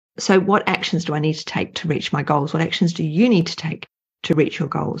So what actions do I need to take to reach my goals? What actions do you need to take to reach your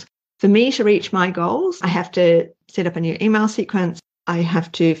goals? For me to reach my goals, I have to set up a new email sequence. I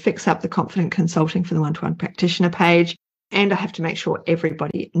have to fix up the Confident Consulting for the One-to-One Practitioner page. And I have to make sure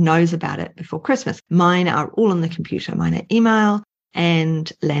everybody knows about it before Christmas. Mine are all on the computer. Mine are email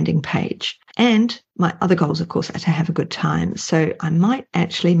and landing page. And my other goals, of course, are to have a good time. So I might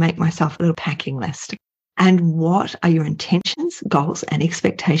actually make myself a little packing list. And what are your intentions, goals, and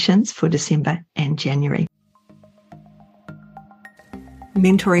expectations for December and January?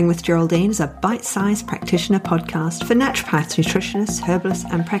 Mentoring with Geraldine is a bite-sized practitioner podcast for naturopaths, nutritionists, herbalists,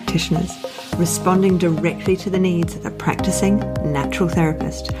 and practitioners, responding directly to the needs of a practicing natural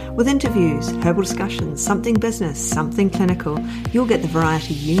therapist. With interviews, herbal discussions, something business, something clinical, you'll get the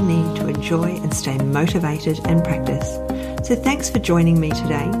variety you need to enjoy and stay motivated in practice. So thanks for joining me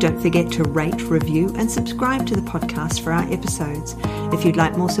today. Don't forget to rate, review, and subscribe to the podcast for our episodes. If you'd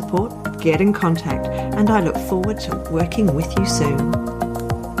like more support, get in contact, and I look forward to working with you soon.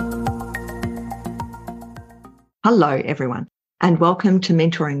 Hello, everyone, and welcome to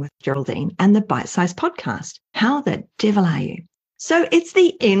Mentoring with Geraldine and the Bite Size Podcast. How the devil are you? So it's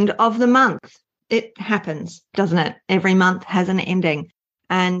the end of the month. It happens, doesn't it? Every month has an ending,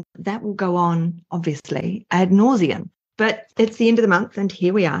 and that will go on, obviously, ad nauseum. But it's the end of the month, and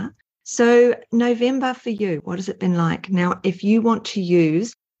here we are. So November for you, what has it been like? Now, if you want to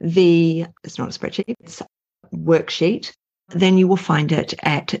use it's not a spreadsheet, it's a worksheet, then you will find it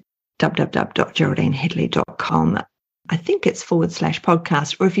at www.geraldineheadley.com. I think it's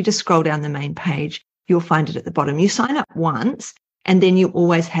 /podcast, or if you just scroll down the main page, you'll find it at the bottom. You sign up once, and then you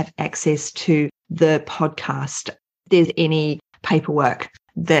always have access to the podcast. If there's any paperwork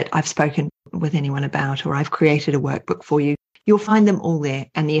that I've spoken with anyone about, or I've created a workbook for you, you'll find them all there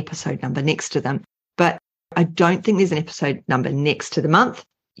and the episode number next to them. But I don't think there's an episode number next to the month.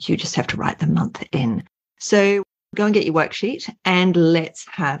 You just have to write the month in. So go and get your worksheet and let's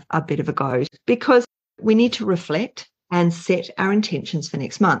have a bit of a go, because we need to reflect and set our intentions for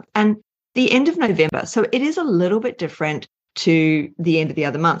next month. And the end of November, so it is a little bit different to the end of the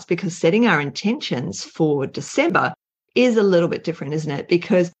other months, because setting our intentions for December is a little bit different, isn't it?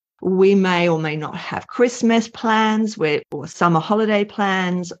 Because we may or may not have Christmas plans or summer holiday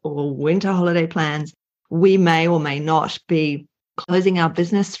plans or winter holiday plans. We may or may not be closing our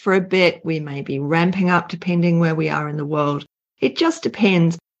business for a bit. We may be ramping up depending where we are in the world. It just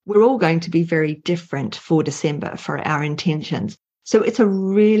depends. We're all going to be very different for December for our intentions. So it's a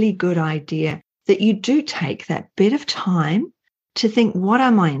really good idea that you do take that bit of time to think, what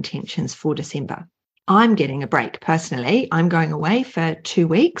are my intentions for December? I'm getting a break personally. I'm going away for 2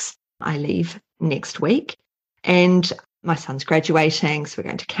 weeks. I leave next week, and my son's graduating. So we're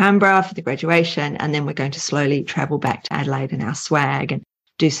going to Canberra for the graduation, and then we're going to slowly travel back to Adelaide in our swag and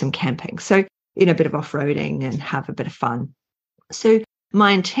do some camping. So, a bit of off-roading and have a bit of fun. So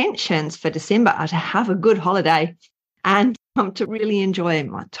my intentions for December are to have a good holiday and to really enjoy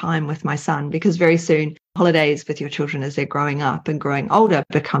my time with my son, because very soon holidays with your children as they're growing up and growing older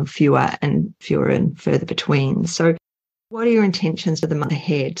become fewer and further between. So what are your intentions for the month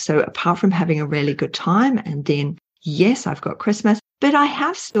ahead? So apart from having a really good time, and then, yes, I've got Christmas, but I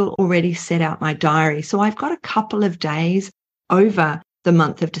have still already set out my diary. So I've got a couple of days over the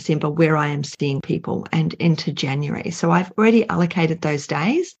month of December where I am seeing people, and into January. So I've already allocated those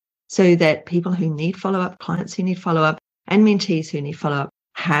days so that people who need follow-up, clients who need follow-up, and mentees who need follow-up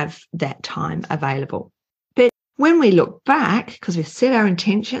have that time available. But when we look back, because we've set our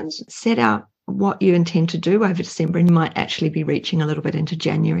intentions, set out what you intend to do over December, and you might actually be reaching a little bit into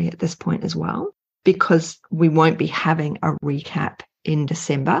January at this point as well, because we won't be having a recap in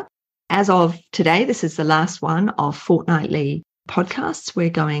December. As of today, this is the last one of fortnightly podcasts.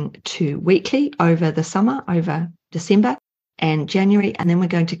 We're going to weekly over the summer, over December and January, and then we're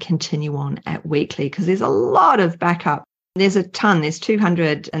going to continue on at weekly, because there's a lot of backup. There's a ton, there's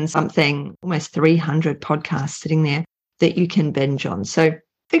 200 and something, almost 300 podcasts sitting there that you can binge on. So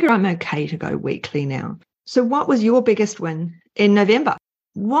figure I'm okay to go weekly now. So what was your biggest win in November?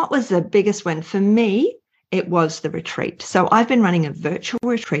 What was the biggest win? For me, it was the retreat. So I've been running a virtual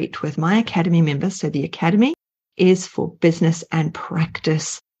retreat with my Academy members. So the Academy is for business and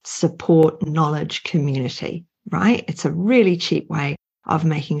practice support, knowledge, community, right? It's a really cheap way of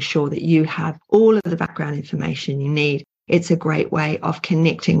making sure that you have all of the background information you need. It's a great way of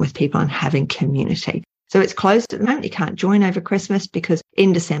connecting with people and having community. So it's closed at the moment. You can't join over Christmas, because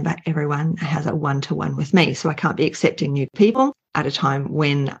in December, everyone has a one-to-one with me. So I can't be accepting new people at a time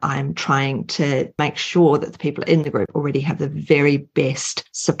when I'm trying to make sure that the people in the group already have the very best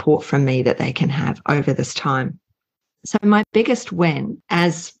support from me that they can have over this time. So my biggest win,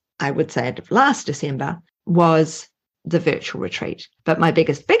 as I would say last December, was the virtual retreat. But my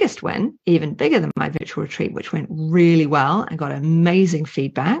biggest win, even bigger than my virtual retreat, which went really well and got amazing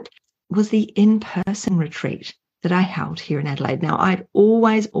feedback, was the in-person retreat that I held here in Adelaide. Now, I'd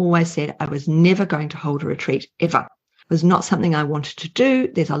always said I was never going to hold a retreat ever. It was not something I wanted to do.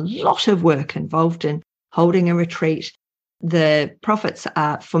 There's a lot of work involved in holding a retreat. The profits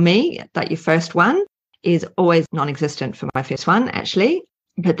are, for me, that your first one is always non-existent for my first one, actually,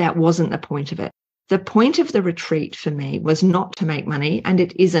 but that wasn't the point of it. The point of the retreat for me was not to make money, and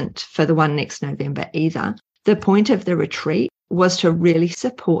it isn't for the one next November either. The point of the retreat was to really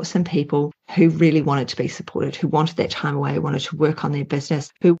support some people who really wanted to be supported, who wanted that time away, wanted to work on their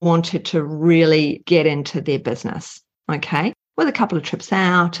business, who wanted to really get into their business, okay, with a couple of trips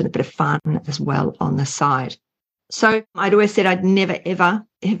out and a bit of fun as well on the side. So I'd always said I'd never,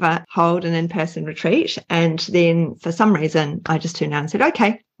 ever hold an in-person retreat. And then for some reason, I just turned around and said,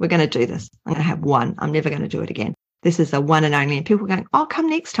 okay, we're going to do this. I'm going to have one. I'm never going to do it again. This is the one and only. And people were going, oh, come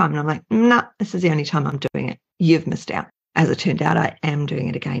next time. And I'm like, no, this is the only time I'm doing it. You've missed out. As it turned out, I am doing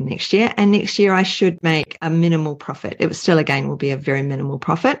it again next year. And next year, I should make a minimal profit. It still, again, will be a very minimal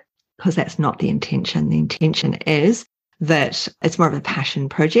profit because that's not the intention. The intention is that it's more of a passion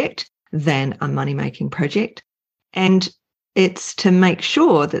project than a money-making project. And it's to make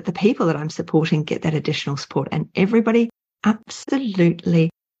sure that the people that I'm supporting get that additional support. And everybody absolutely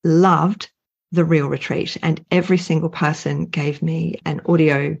loved the real retreat. And every single person gave me an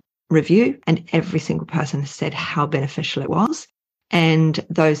audio review, and every single person said how beneficial it was. And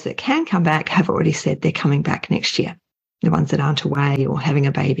those that can come back have already said they're coming back next year. The ones that aren't away or having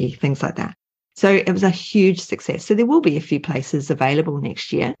a baby, things like that. So it was a huge success. So there will be a few places available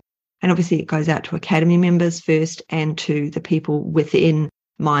next year. And obviously it goes out to Academy members first and to the people within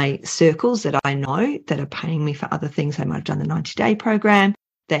my circles that I know that are paying me for other things. They might have done the 90-day program.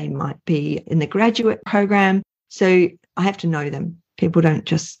 They might be in the graduate program. So I have to know them. People don't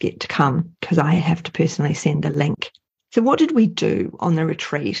just get to come because I have to personally send a link. So what did we do on the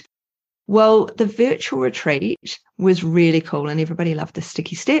retreat? Well, the virtual retreat was really cool, and everybody loved the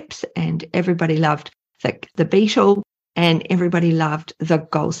sticky steps, and everybody loved the beetle, and everybody loved the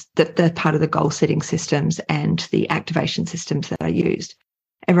goals, the part of the goal setting systems and the activation systems that I used.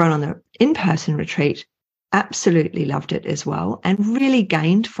 Everyone on the in-person retreat absolutely loved it as well and really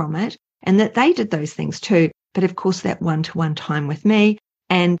gained from it, and that they did those things too. But of course, that one-to-one time with me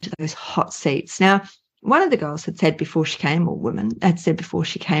and those hot seats. Now, one of the girls had said before she came, or women had said before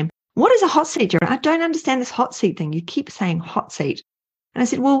she came, what is a hot seat, Geraldine? I don't understand this hot seat thing. You keep saying hot seat. And I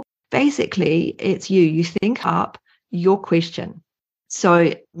said, well, basically, it's you think up your question.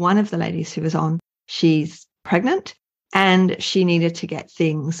 So one of the ladies who was on, she's pregnant and she needed to get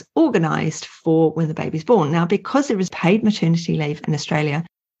things organized for when the baby's born. Now, because there is paid maternity leave in Australia,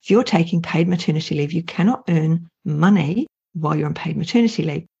 if you're taking paid maternity leave, you cannot earn money while you're on paid maternity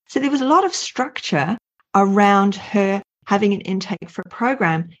leave. So there was a lot of structure around her having an intake for a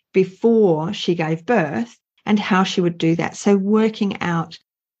program before she gave birth and how she would do that. So working out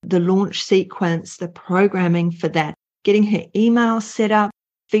the launch sequence, the programming for that, getting her email set up,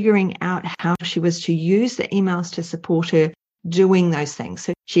 figuring out how she was to use the emails to support her doing those things.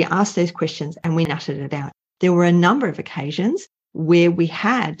 So she asked those questions and we nutted it out. There were a number of occasions where we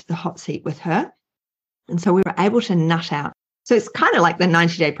had the hot seat with her. And so we were able to nut out. So it's kind of like the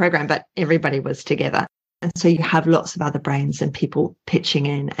 90-day program, but everybody was together. And so you have lots of other brains and people pitching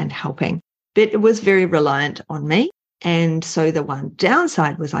in and helping. But it was very reliant on me. And so the one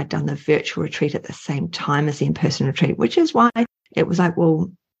downside was I'd done the virtual retreat at the same time as the in-person retreat, which is why it was like,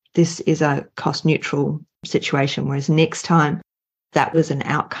 well, this is a cost neutral situation. Whereas next time that was an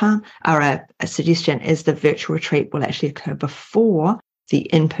outcome or a suggestion is the virtual retreat will actually occur before the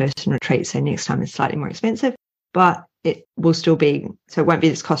in-person retreat. So next time it's slightly more expensive, but it will still be, so it won't be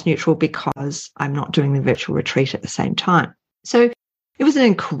this cost neutral because I'm not doing the virtual retreat at the same time. So it was an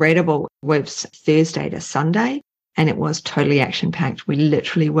incredible, it was Thursday to Sunday, and it was totally action-packed. We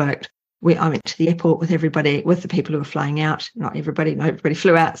literally worked. I went to the airport with everybody, with the people who were flying out. Not everybody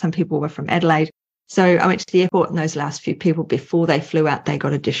flew out. Some people were from Adelaide. So I went to the airport, and those last few people, before they flew out, they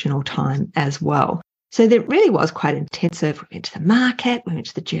got additional time as well. So that really was quite intensive. We went to the market. We went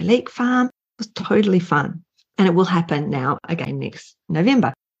to the Geraldine farm. It was totally fun. And it will happen now again next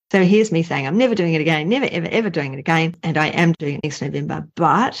November. So here's me saying I'm never doing it again, never, ever, ever doing it again. And I am doing it next November.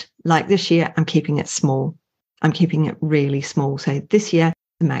 But like this year, I'm keeping it small. I'm keeping it really small. So this year,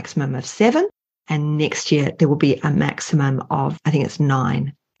 the maximum of 7. And next year, there will be a maximum of, I think it's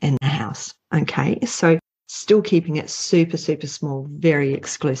 9 in the house. Okay. So still keeping it super, super small, very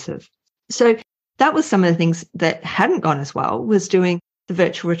exclusive. So that was some of the things that hadn't gone as well, was doing the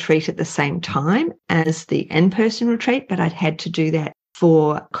virtual retreat at the same time as the in-person retreat, but I'd had to do that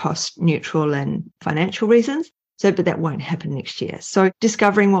for cost neutral and financial reasons. But that won't happen next year. So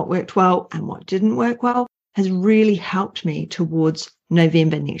discovering what worked well and what didn't work well has really helped me towards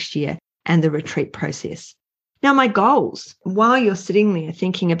November next year and the retreat process. Now, my goals, while you're sitting there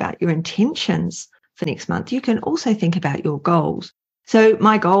thinking about your intentions for next month, you can also think about your goals. So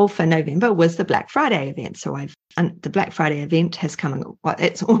my goal for November was the Black Friday event. The Black Friday event has come,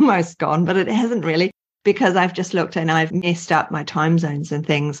 it's almost gone, but it hasn't really, because I've just looked and I've messed up my time zones and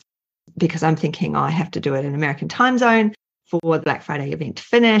things, because I'm thinking I have to do it in American time zone for the Black Friday event to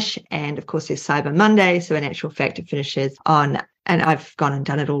finish. And of course, there's Cyber Monday. So in actual fact, it finishes on, and I've gone and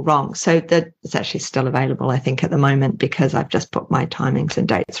done it all wrong. So that it's actually still available, I think, at the moment, because I've just put my timings and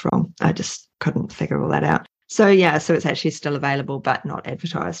dates wrong. I just couldn't figure all that out. So it's actually still available, but not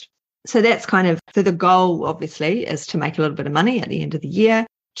advertised. So that's so the goal, obviously, is to make a little bit of money at the end of the year,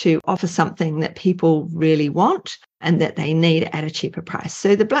 to offer something that people really want and that they need at a cheaper price.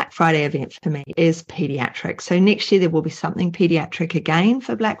 So the Black Friday event for me is pediatric. So next year there will be something pediatric again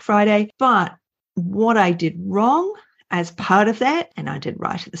for Black Friday. But what I did wrong as part of that, and I did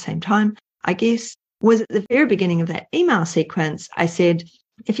right at the same time, I guess, was at the very beginning of that email sequence, I said,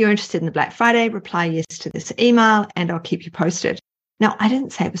 if you're interested in the Black Friday, reply yes to this email and I'll keep you posted. Now, I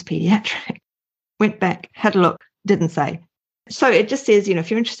didn't say it was pediatric. Went back, had a look, didn't say. So it just says,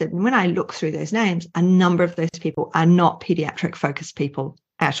 if you're interested. And when I look through those names, a number of those people are not pediatric focused people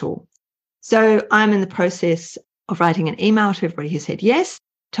at all. So I'm in the process of writing an email to everybody who said yes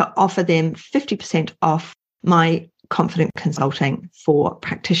to offer them 50% off my confident consulting for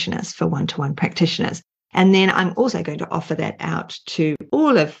practitioners, for one-to-one practitioners. And then I'm also going to offer that out to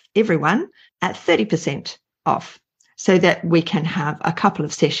everyone at 30% off, so that we can have a couple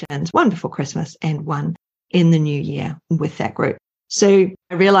of sessions, one before Christmas and one in the new year with that group. So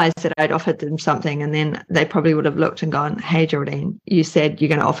I realized that I'd offered them something, and then they probably would have looked and gone, hey, Geraldine, you said you're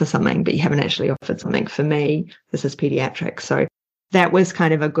going to offer something, but you haven't actually offered something for me. This is pediatric. So that was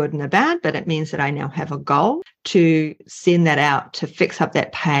kind of a good and a bad, but it means that I now have a goal to send that out, to fix up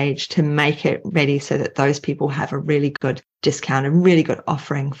that page, to make it ready so that those people have a really good discount, a really good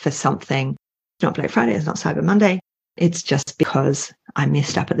offering for something. It's not Black Friday, it's not Cyber Monday. It's just because I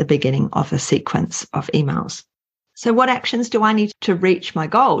messed up at the beginning of a sequence of emails. So what actions do I need to reach my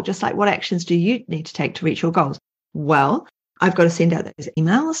goal? Just like what actions do you need to take to reach your goals? Well, I've got to send out those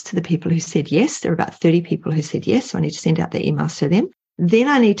emails to the people who said yes. There are about 30 people who said yes, so I need to send out the emails to them. Then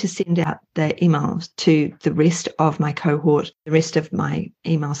I need to send out the emails to the rest of my cohort, the rest of my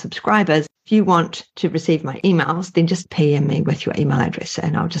email subscribers. If you want to receive my emails, then just PM me with your email address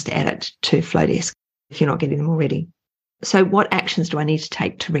and I'll just add it to Flowdesk if you're not getting them already. So what actions do I need to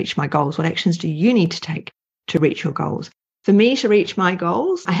take to reach my goals? What actions do you need to take to reach your goals? For me to reach my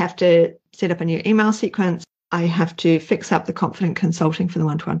goals, I have to set up a new email sequence. I have to fix up the confident consulting for the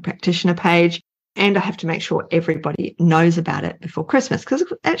one-to-one practitioner page. And I have to make sure everybody knows about it before Christmas, because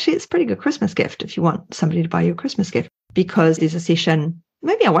actually it's a pretty good Christmas gift if you want somebody to buy you a Christmas gift, because there's a session.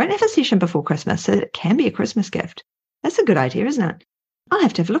 Maybe I won't have a session before Christmas, so it can be a Christmas gift. That's a good idea, isn't it? I'll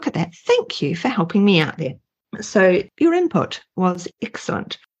have to have a look at that. Thank you for helping me out there. So your input was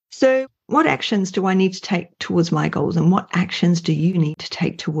excellent. So what actions do I need to take towards my goals, and what actions do you need to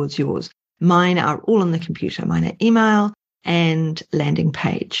take towards yours? Mine are all on the computer. Mine are email and landing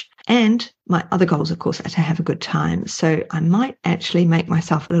page. And my other goals, of course, are to have a good time. So I might actually make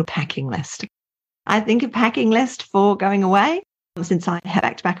myself a little packing list. I think a packing list for going away, since I have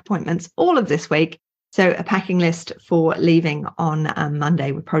back-to-back appointments all of this week. So a packing list for leaving on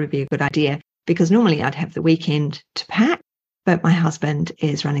Monday would probably be a good idea, because normally I'd have the weekend to pack, but my husband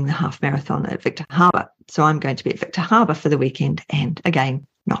is running the half marathon at Victor Harbour. So I'm going to be at Victor Harbour for the weekend and, again,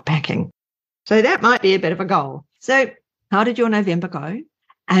 not packing. So that might be a bit of a goal. So how did your November go?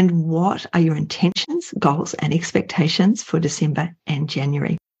 And what are your intentions, goals, and expectations for December and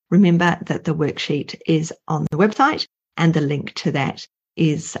January? Remember that the worksheet is on the website and the link to that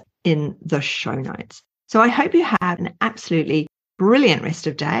is in the show notes. So I hope you have an absolutely brilliant rest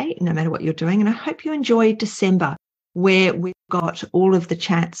of day, no matter what you're doing. And I hope you enjoy December, where we've got all of the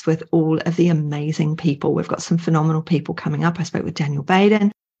chats with all of the amazing people. We've got some phenomenal people coming up. I spoke with Daniel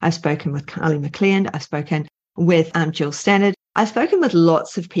Baden. I've spoken with Carly McLeand. I've spoken with Jill Stannard. I've spoken with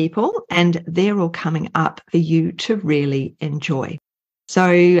lots of people, and they're all coming up for you to really enjoy. So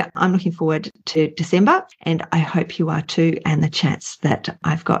I'm looking forward to December, and I hope you are too, and the chats that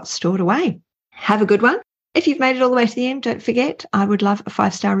I've got stored away. Have a good one. If you've made it all the way to the end, don't forget, I would love a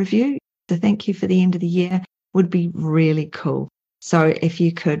 5-star review. So thank you for the end of the year would be really cool. So if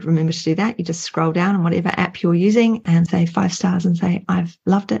you could remember to do that, you just scroll down on whatever app you're using and say 5 stars and say, I've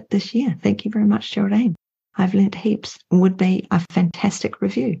loved it this year. Thank you very much, Geraldine. I've learnt heaps. Would be a fantastic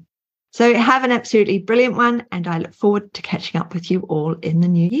review. So have an absolutely brilliant one, and I look forward to catching up with you all in the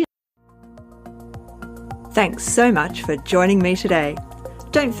new year. Thanks so much for joining me today.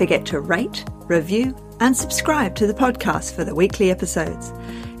 Don't forget to rate, review, and subscribe to the podcast for the weekly episodes.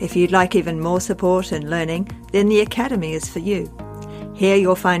 If you'd like even more support and learning, then the Academy is for you. Here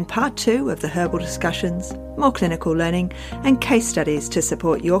you'll find part 2 of the herbal discussions, more clinical learning, and case studies to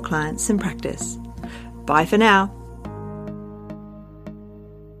support your clients in practice. Bye for now.